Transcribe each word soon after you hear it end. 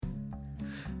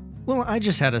Well, I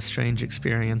just had a strange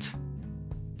experience.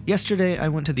 Yesterday, I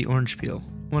went to the Orange Peel,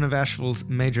 one of Asheville's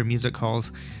major music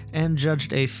halls, and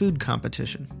judged a food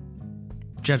competition.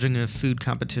 Judging a food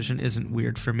competition isn't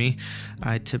weird for me.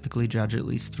 I typically judge at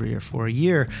least 3 or 4 a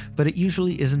year, but it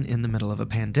usually isn't in the middle of a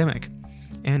pandemic.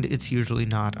 And it's usually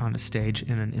not on a stage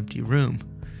in an empty room.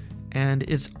 And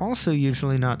it's also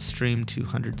usually not streamed to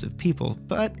hundreds of people,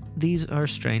 but these are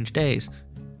strange days.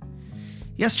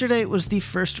 Yesterday was the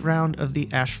first round of the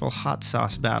Asheville Hot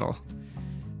Sauce Battle.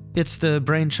 It's the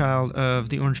brainchild of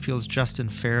the Orange Peel's Justin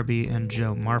Farabee and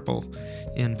Joe Marple,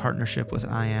 in partnership with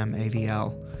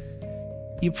IAM-AVL.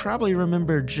 You probably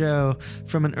remember Joe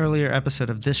from an earlier episode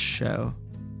of this show.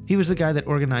 He was the guy that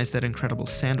organized that incredible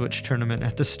sandwich tournament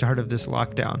at the start of this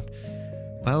lockdown.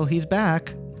 Well, he's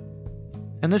back.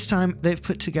 And this time, they've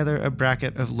put together a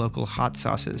bracket of local hot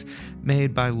sauces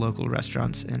made by local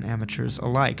restaurants and amateurs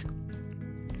alike.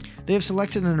 They have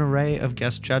selected an array of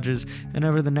guest judges, and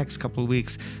over the next couple of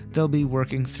weeks, they'll be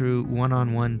working through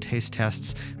one-on-one taste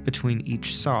tests between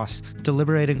each sauce,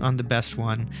 deliberating on the best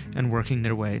one, and working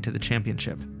their way to the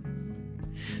championship.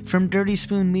 From Dirty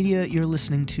Spoon Media, you're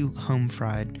listening to Home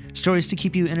Fried, stories to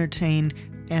keep you entertained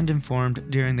and informed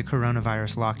during the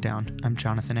coronavirus lockdown. I'm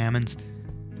Jonathan Ammons.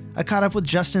 I caught up with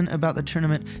Justin about the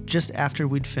tournament just after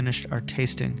we'd finished our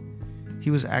tasting. He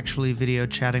was actually video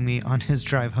chatting me on his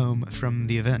drive home from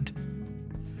the event.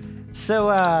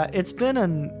 So, it's been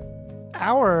an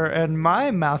hour and my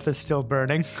mouth is still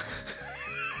burning.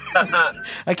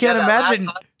 I can't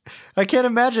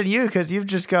imagine you, because you've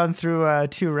just gone through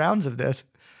 2 rounds of this.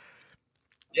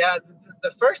 Yeah, the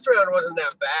first round wasn't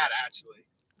that bad, actually.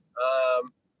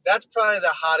 That's probably the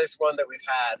hottest one that we've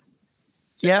had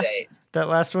to date. That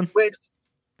last one?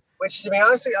 Which, to be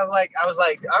honest with you, I was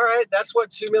like, all right, that's what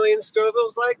 2 million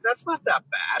Scoville's like. That's not that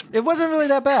bad. It wasn't really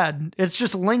that bad. It's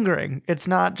just lingering. It's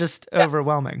not just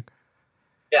overwhelming.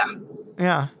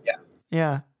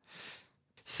 Yeah.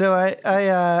 So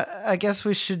I guess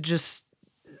we should just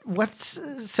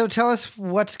so tell us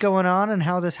what's going on and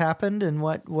how this happened and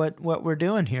what we're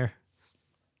doing here.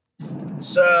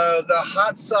 So the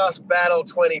Hot Sauce Battle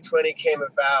 2020 came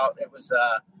about. It was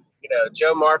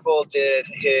Joe Marple did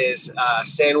his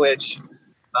sandwich,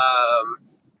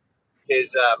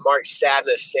 his March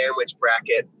Sadness sandwich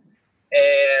bracket.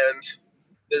 And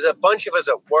there's a bunch of us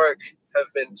at work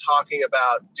have been talking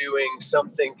about doing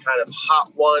something kind of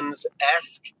Hot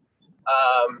Ones-esque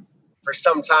for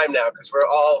some time now, because we're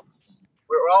all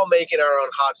making our own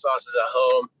hot sauces at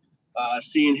home,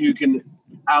 seeing who can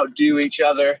outdo each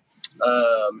other.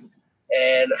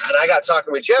 And I got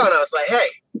talking with Joe, and I was like, hey,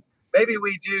 maybe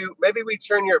we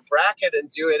turn your bracket and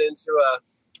do it into a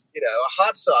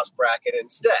hot sauce bracket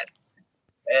instead.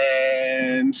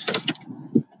 And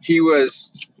he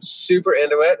was super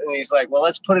into it. And he's like, well,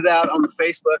 let's put it out on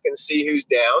Facebook and see who's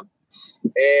down.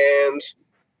 And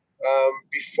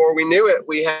before we knew it,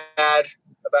 we had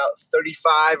about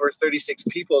 35 or 36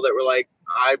 people that were like,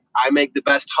 I make the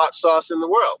best hot sauce in the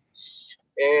world.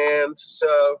 And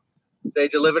so they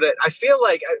delivered it. I feel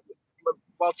like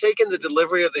while taking the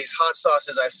delivery of these hot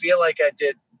sauces, I feel like I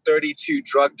did 32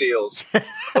 drug deals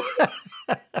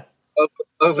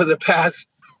over the past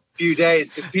few days,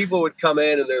 because people would come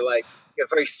in and they're like,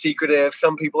 very secretive.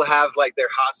 Some people have like their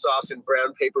hot sauce in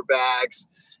brown paper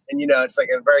bags, and it's like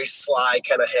a very sly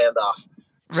kind of handoff.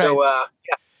 Right. So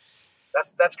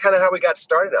that's kind of how we got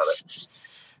started on it.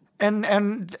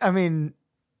 And I mean,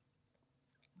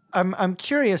 I'm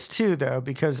curious too, though,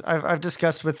 because I've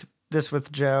discussed this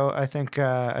with Joe. I think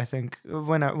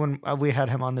when we had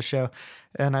him on the show,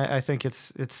 and I think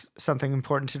it's something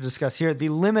important to discuss here: the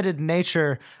limited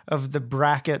nature of the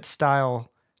bracket style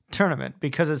tournament,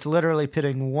 because it's literally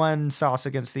pitting one sauce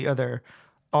against the other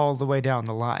all the way down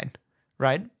the line,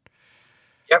 right?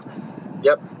 Yep.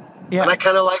 Yeah. And I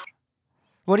kind of like.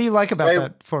 What do you like about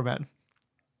that format?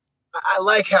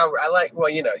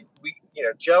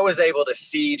 Joe was able to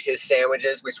seed his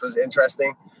sandwiches, which was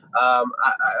interesting. I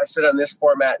said on this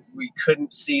format, we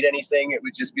couldn't seed anything. It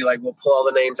would just be like, we'll pull all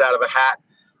the names out of a hat.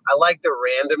 I like the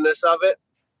randomness of it.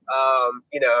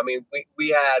 We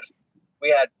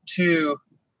had two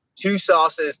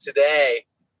sauces today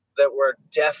that were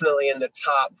definitely in the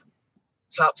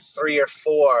top 3 or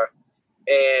 4,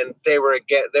 and they were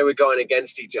going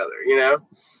against each other.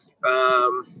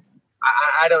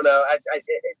 I don't know.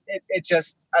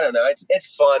 I don't know.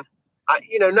 It's fun.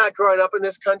 Not growing up in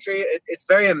this country, it's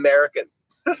very American.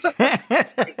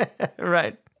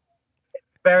 Right.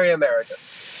 Very American.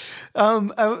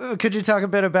 Could you talk a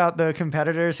bit about the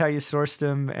competitors, how you sourced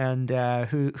them, and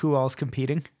who all's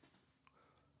competing?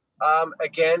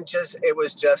 Again, I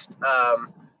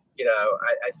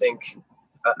think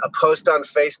a post on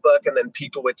Facebook, and then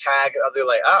people would tag other,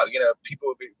 like, people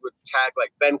would tag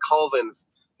like Ben Colvin,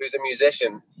 who's a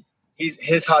musician.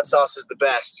 His hot sauce is the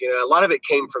best. A lot of it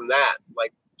came from that,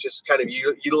 like just kind of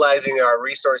utilizing our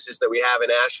resources that we have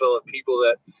in Asheville of people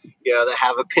that, that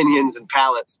have opinions and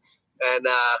palates. And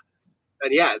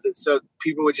yeah, so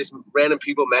people would just random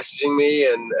people messaging me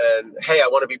and hey, I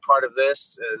want to be part of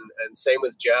this. And same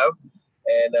with Joe.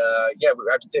 And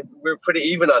we were pretty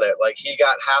even on it. Like he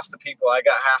got half the people, I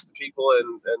got half the people,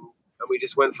 and we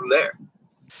just went from there.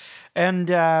 And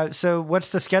so, what's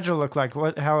the schedule look like?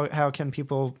 How can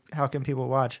people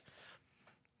watch?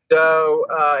 So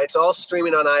it's all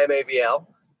streaming on IMAVL.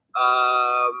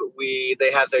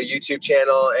 They have their YouTube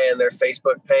channel and their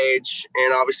Facebook page,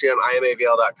 and obviously on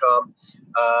imavl.com.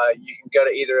 You can go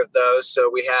to either of those. So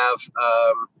we have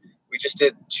we just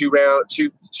did two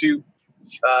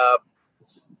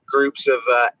groups of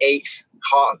 8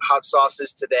 hot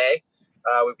sauces today.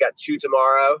 We've got 2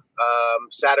 tomorrow,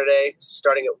 Saturday,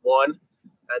 starting at 1, and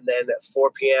then at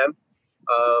 4 p.m.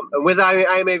 And with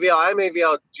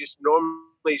IMAVL just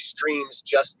normally streams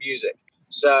just music.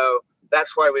 So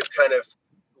that's why we've kind of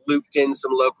looped in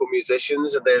some local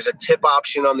musicians. And there's a tip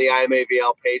option on the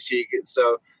IMAVL page.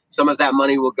 So some of that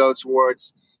money will go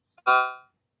towards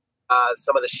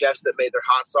some of the chefs that made their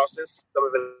hot sauces. Some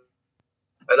of it,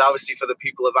 and obviously for the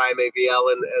people of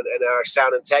IMAVL and our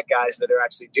sound and tech guys that are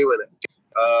actually doing it.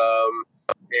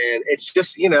 And it's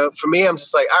just, for me, I'm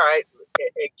just like, all right,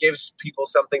 it gives people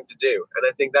something to do. And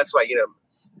I think that's why,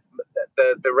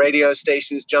 the radio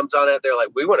stations jumped on it. They're like,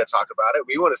 we want to talk about it.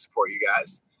 We want to support you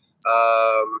guys.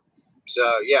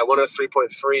 So yeah,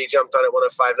 103.3 jumped on it.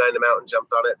 105.9 The Mountain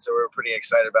jumped on it. So we're pretty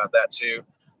excited about that too.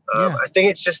 I think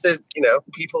it's just that,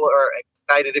 people are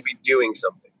excited to be doing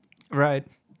something. Right.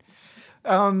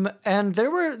 And there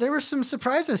were some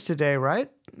surprises today, right?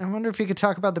 I wonder if you could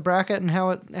talk about the bracket and how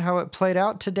it played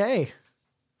out today.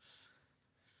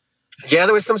 Yeah,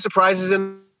 there was some surprises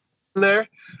in there.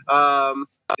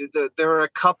 There were a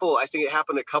couple. I think it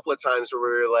happened a couple of times where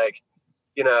we were like,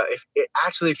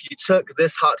 if you took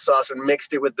this hot sauce and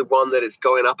mixed it with the one that it's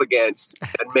going up against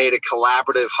and made a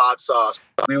collaborative hot sauce,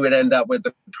 we would end up with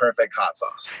the perfect hot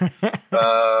sauce.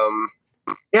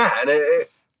 Yeah, and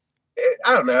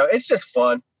I don't know. It's just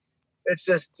fun. It's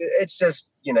just,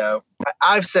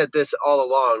 I've said this all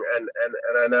along, and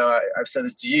I know I've said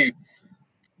this to you.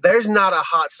 There's not a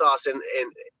hot sauce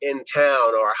in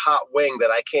town or a hot wing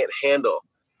that I can't handle.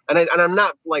 And I'm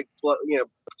not like,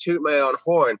 toot my own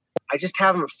horn. I just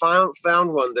haven't found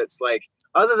one that's like,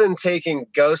 other than taking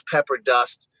ghost pepper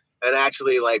dust and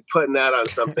actually like putting that on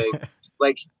something,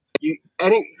 like you've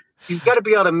got to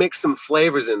be able to mix some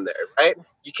flavors in there, right?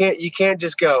 You can't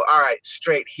just go, all right,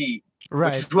 straight heat, right,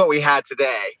 which is what we had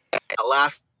today. The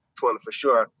last one for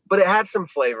sure, but it had some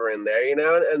flavor in there,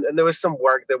 and there was some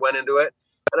work that went into it.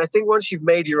 And I think once you've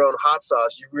made your own hot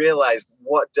sauce, you realize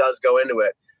what does go into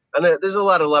it. And there's a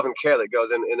lot of love and care that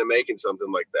goes into making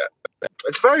something like that.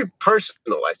 It's very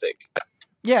personal, I think.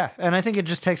 Yeah, and I think it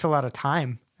just takes a lot of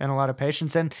time and a lot of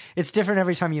patience. And it's different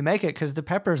every time you make it because the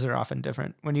peppers are often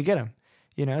different when you get them,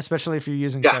 especially if you're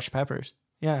using fresh peppers.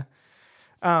 Yeah.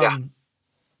 I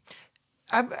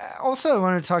also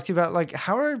wanted to talk to you about, like,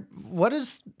 what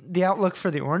is the outlook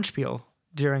for the Orange Peel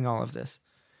during all of this?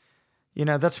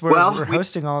 That's where we're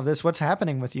hosting all of this. What's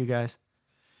happening with you guys?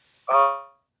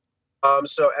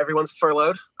 So everyone's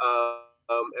furloughed.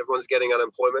 Everyone's getting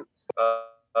unemployment.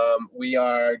 We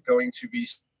are going to be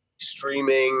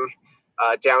streaming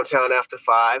Downtown After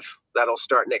 5. That'll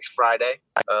start next Friday.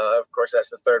 Of course,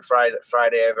 that's the third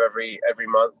Friday of every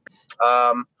month.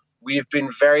 We've been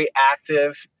very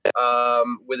active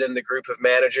within the group of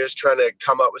managers trying to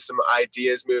come up with some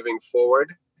ideas moving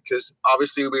forward, because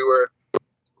obviously we were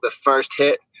the first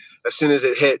hit. As soon as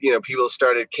it hit, people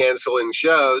started canceling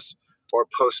shows or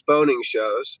postponing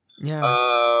shows. Yeah.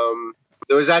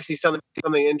 There was actually something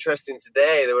interesting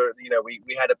today. There were,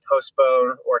 we had to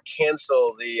postpone or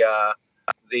cancel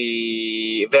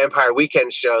the Vampire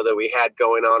Weekend show that we had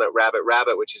going on at Rabbit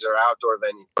Rabbit, which is our outdoor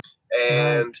venue.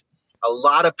 And a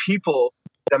lot of people,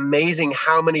 it's amazing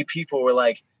how many people were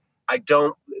like,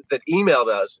 that emailed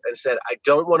us and said, I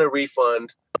don't want a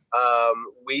refund.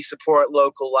 We support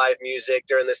local live music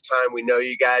during this time. We know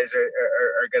you guys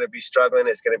are going to be struggling.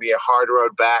 It's going to be a hard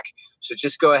road back. So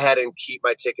just go ahead and keep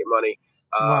my ticket money.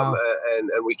 Wow. And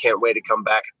we can't wait to come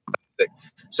back.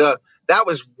 So that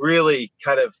was really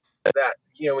kind of that,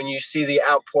 when you see the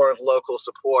outpour of local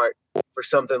support for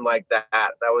something like that,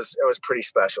 it was pretty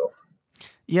special.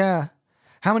 Yeah.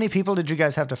 How many people did you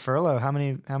guys have to furlough? How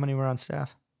many were on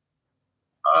staff?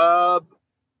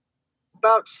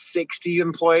 About 60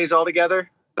 employees altogether.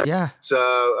 Yeah,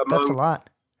 So that's a among lot.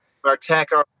 our tech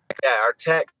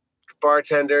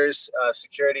bartenders,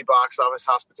 security, box office,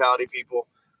 hospitality people,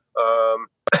 um,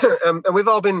 and we've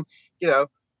all been,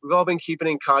 we've all been keeping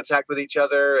in contact with each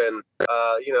other, and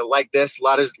like this, a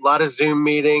lot of Zoom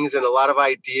meetings and a lot of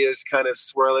ideas kind of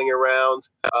swirling around.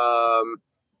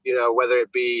 Whether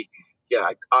it be,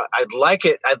 I'd like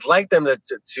it. I'd like them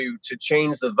to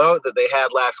change the vote that they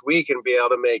had last week and be able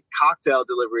to make cocktail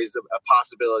deliveries a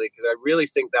possibility, because I really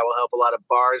think that will help a lot of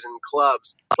bars and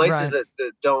clubs, places Right.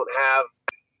 that don't have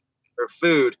their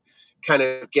food, kind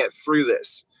of get through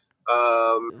this.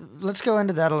 Let's go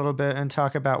into that a little bit and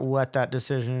talk about what that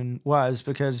decision was,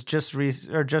 because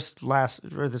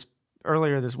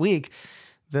earlier this week,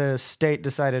 the state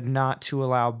decided not to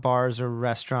allow bars or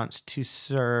restaurants to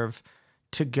serve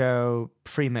to-go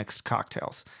pre-mixed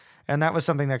cocktails, and that was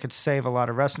something that could save a lot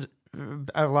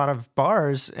of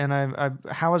bars. And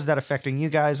how is that affecting you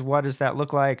guys? What does that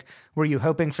look like? Were you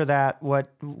hoping for that?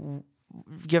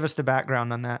 Give us the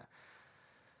background on that.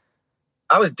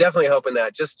 I was definitely hoping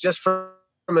that, just from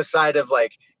a side of,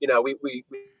 like,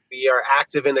 we are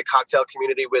active in the cocktail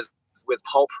community with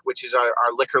Pulp, which is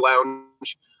our liquor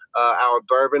lounge, our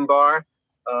bourbon bar.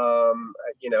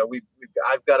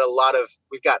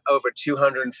 We've got over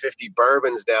 250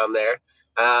 bourbons down there.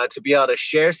 To be able to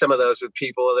share some of those with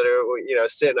people that are,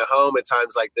 sitting at home at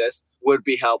times like this would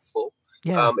be helpful.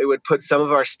 Yeah. It would put some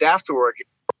of our staff to work,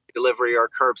 delivery or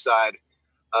curbside.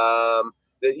 And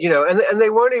they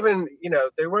weren't even,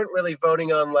 they weren't really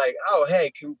voting on, like, oh,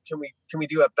 hey, can we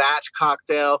do a batch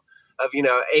cocktail of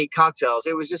 8 cocktails.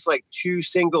 It was just like 2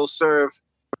 single serve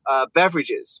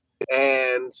beverages,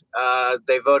 and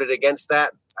they voted against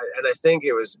that. And I think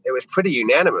it was pretty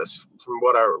unanimous from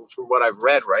what I've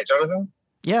read, right, Jonathan?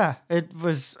 Yeah, it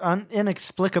was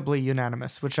inexplicably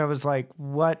unanimous, which I was like,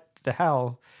 what the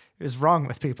hell is wrong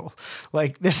with people?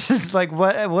 Like, this is like,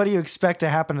 what do you expect to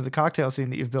happen to the cocktail scene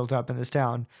that you've built up in this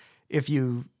town if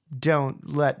you don't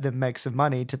let them make some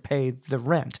money to pay the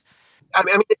rent? I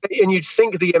mean, and you'd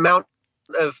think the amount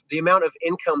of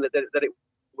income that it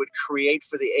would create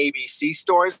for the ABC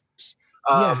stores,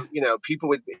 people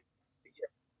would be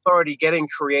already getting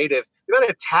creative. The amount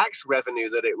of tax revenue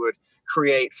that it would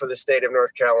create for the state of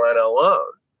North Carolina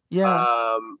alone,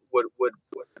 would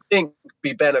I think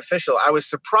be beneficial. I was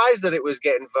surprised that it was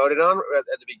getting voted on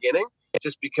at the beginning,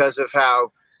 just because of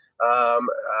how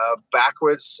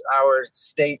backwards our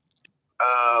state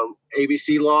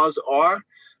ABC laws are.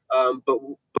 But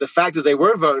the fact that they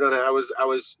were voting on it, I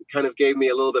was kind of gave me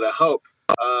a little bit of hope.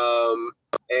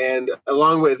 And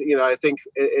along with, I think,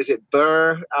 is it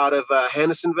Burr out of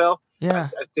Hendersonville? Yeah.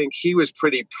 I think he was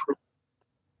pretty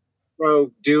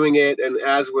pro doing it, and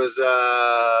as was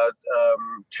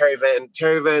Terry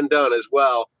Van Dunn as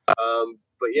well.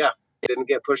 But yeah, didn't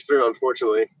get pushed through,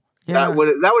 unfortunately. Yeah.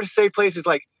 That would save places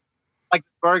like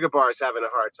burger bars having a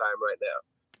hard time right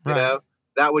now. Right.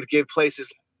 That would give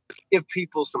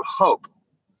people some hope.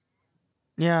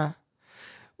 Yeah.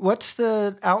 What's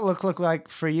the outlook look like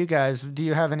for you guys? Do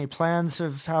you have any plans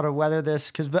of how to weather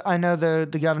this? Because I know the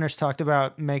governor's talked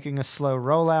about making a slow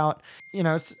rollout.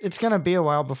 It's going to be a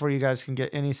while before you guys can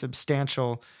get any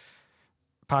substantial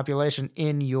population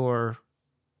in your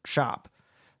shop.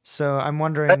 So I'm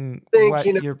wondering what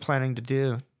you're planning to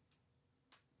do.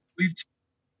 We've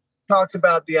talked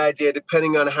about the idea,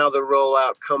 depending on how the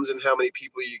rollout comes and how many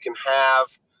people you can have,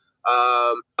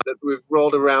 that we've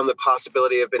rolled around the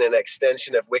possibility of being an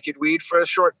extension of Wicked Weed for a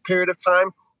short period of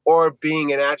time, or being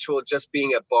just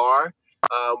being a bar.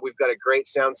 We've got a great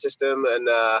sound system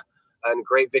and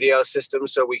great video system,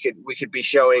 so we could be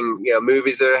showing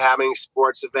movies that are happening,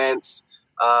 sports events.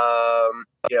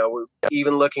 We're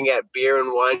even looking at beer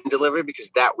and wine delivery, because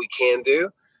that we can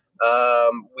do.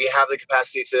 We have the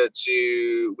capacity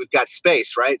to we've got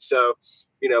space, right? So,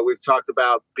 we've talked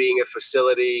about being a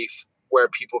facility where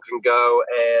people can go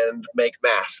and make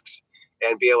masks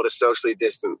and be able to socially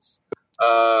distance.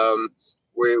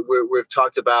 We've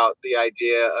talked about the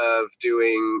idea of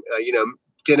doing,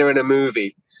 dinner and a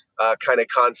movie kind of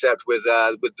concept with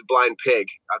the Blind Pig.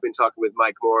 I've been talking with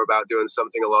Mike Moore about doing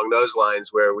something along those lines,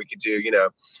 where we could do,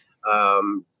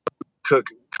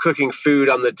 cooking food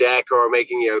on the deck, or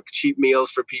making cheap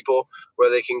meals for people where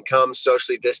they can come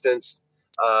socially distanced,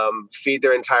 feed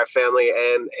their entire family,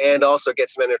 and also get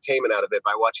some entertainment out of it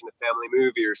by watching a family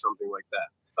movie or something like that.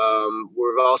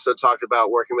 We've also talked about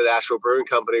working with Asheville Brewing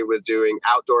Company with doing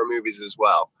outdoor movies as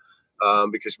well,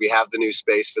 because we have the new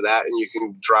space for that, and you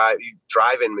can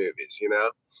drive-in movies.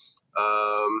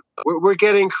 We're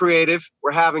getting creative.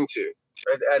 We're having to,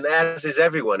 and as is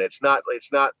everyone. It's not.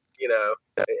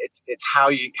 It's how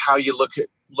you look at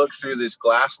look through this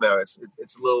glass now. It's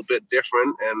a little bit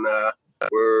different, and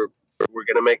we're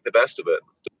gonna make the best of it.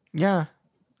 Yeah.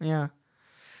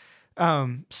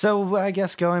 So I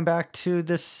guess going back to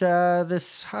this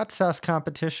this hot sauce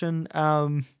competition,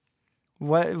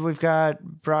 what we've got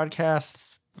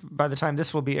broadcasts by the time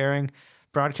this will be airing,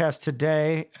 broadcast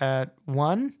today at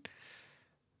 1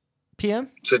 p.m.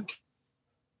 Today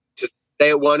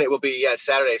at 1, it will be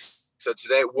Saturday. So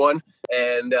today at 1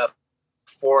 and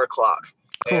 4 o'clock,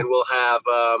 cool. And we'll have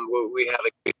we have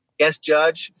a guest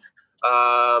judge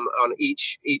on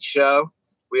each show.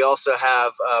 We also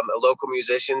have a local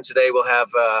musician. Today we'll have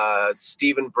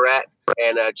Stephen Brett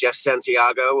and Jeff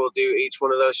Santiago will do each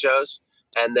one of those shows.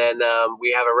 And then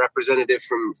we have a representative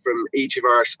from each of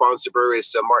our sponsor breweries.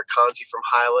 So Mark Conti from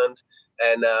Highland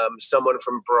and someone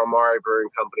from Bromari Brewing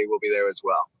Company will be there as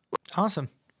well. Awesome.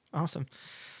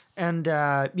 And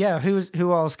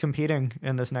who all is competing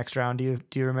in this next round? Do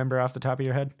you remember off the top of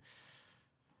your head?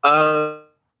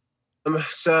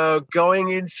 So going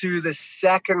into the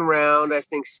second round, I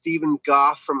think Stephen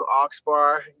Goff from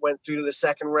Oxbar went through to the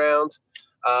second round.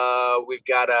 We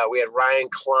had Ryan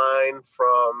Klein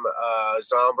from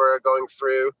Zombra going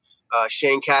through,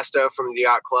 Shane Casto from the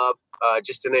Yacht Club,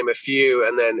 just to name a few.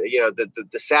 And then,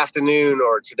 this afternoon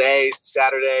or today,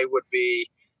 Saturday would be,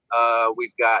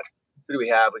 we've got, who do we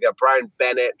have? We got Brian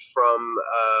Bennett from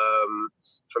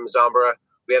Zombra.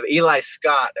 We have Eli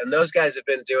Scott, and those guys have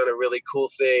been doing a really cool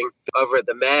thing over at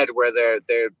the Med, where they're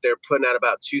putting out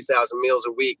about 2,000 meals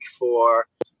a week for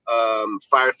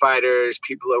firefighters,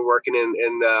 people who are working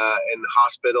in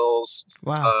hospitals,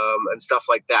 wow. And stuff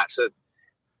like that. So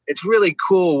it's really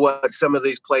cool what some of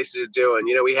these places are doing.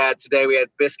 We had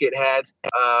Biscuit Head.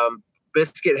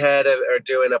 Biscuit Head are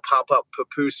doing a pop-up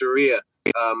pupuseria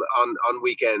on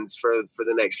weekends for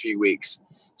the next few weeks.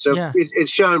 So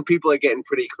it's showing people are getting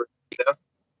pretty creative.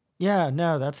 Yeah,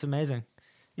 no, that's amazing.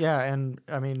 Yeah, and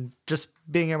I mean, just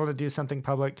being able to do something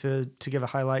public to give a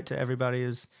highlight to everybody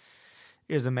is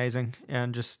amazing,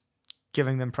 and just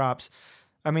giving them props.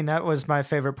 I mean, that was my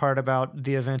favorite part about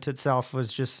the event itself,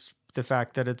 was just the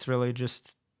fact that it's really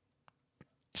just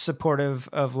supportive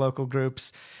of local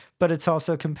groups, but it's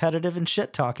also competitive and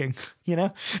shit talking, Yeah.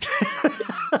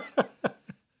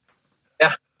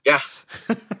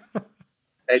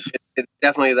 It's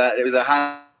definitely that. It was a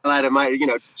highlight of my,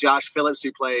 Josh Phillips,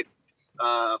 who played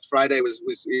Friday, was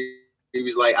he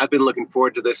was like, I've been looking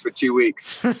forward to this for 2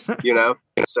 weeks,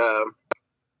 So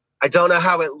I don't know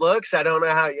how it looks. I don't know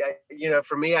how,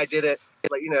 for me, I did it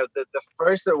like, the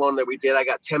first one that we did, I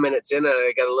got 10 minutes in and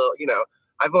I got a little,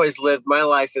 I've always lived my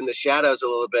life in the shadows a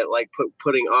little bit, like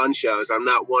putting on shows. I'm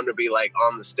not one to be like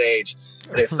on the stage.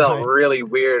 And it felt really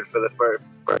weird for the first,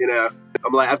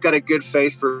 I'm like, I've got a good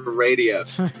face for radio.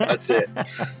 That's it.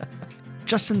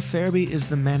 Justin Fairby is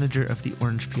the manager of the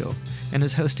Orange Peel and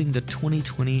is hosting the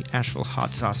 2020 Asheville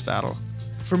Hot Sauce Battle.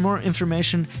 For more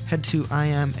information, head to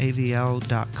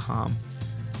iamavl.com.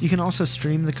 You can also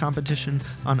stream the competition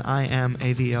on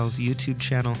IamAVL's YouTube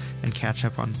channel and catch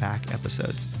up on back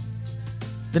episodes.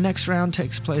 The next round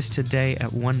takes place today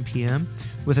at 1 p.m.,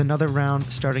 with another round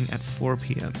starting at 4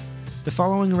 p.m. The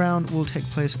following round will take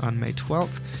place on May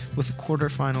 12th, with the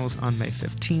quarterfinals on May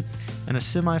 15th, and a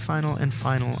semifinal and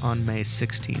final on May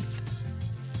 16th.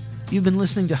 You've been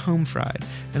listening to Home Fried,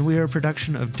 and we are a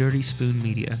production of Dirty Spoon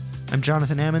Media. I'm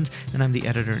Jonathan Ammons, and I'm the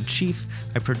editor-in-chief.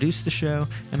 I produce the show,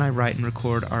 and I write and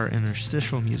record our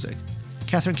interstitial music.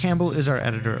 Catherine Campbell is our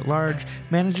editor-at-large,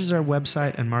 manages our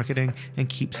website and marketing, and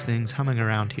keeps things humming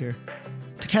around here.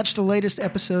 To catch the latest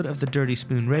episode of the Dirty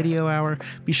Spoon Radio Hour,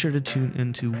 be sure to tune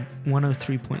into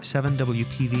 103.7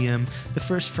 WPVM the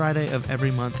first Friday of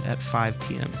every month at 5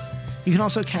 p.m. You can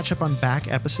also catch up on back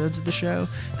episodes of the show,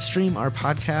 stream our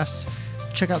podcasts,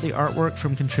 check out the artwork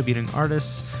from contributing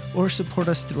artists, or support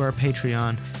us through our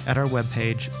Patreon at our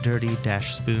webpage,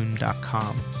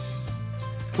 dirty-spoon.com.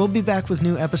 We'll be back with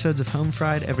new episodes of Home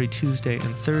Fried every Tuesday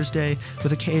and Thursday,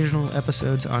 with occasional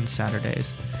episodes on Saturdays.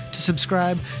 To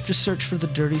subscribe, just search for the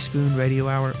Dirty Spoon Radio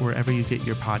Hour wherever you get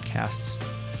your podcasts.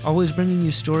 Always bringing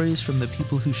you stories from the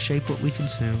people who shape what we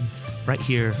consume, right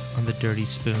here on the Dirty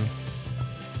Spoon.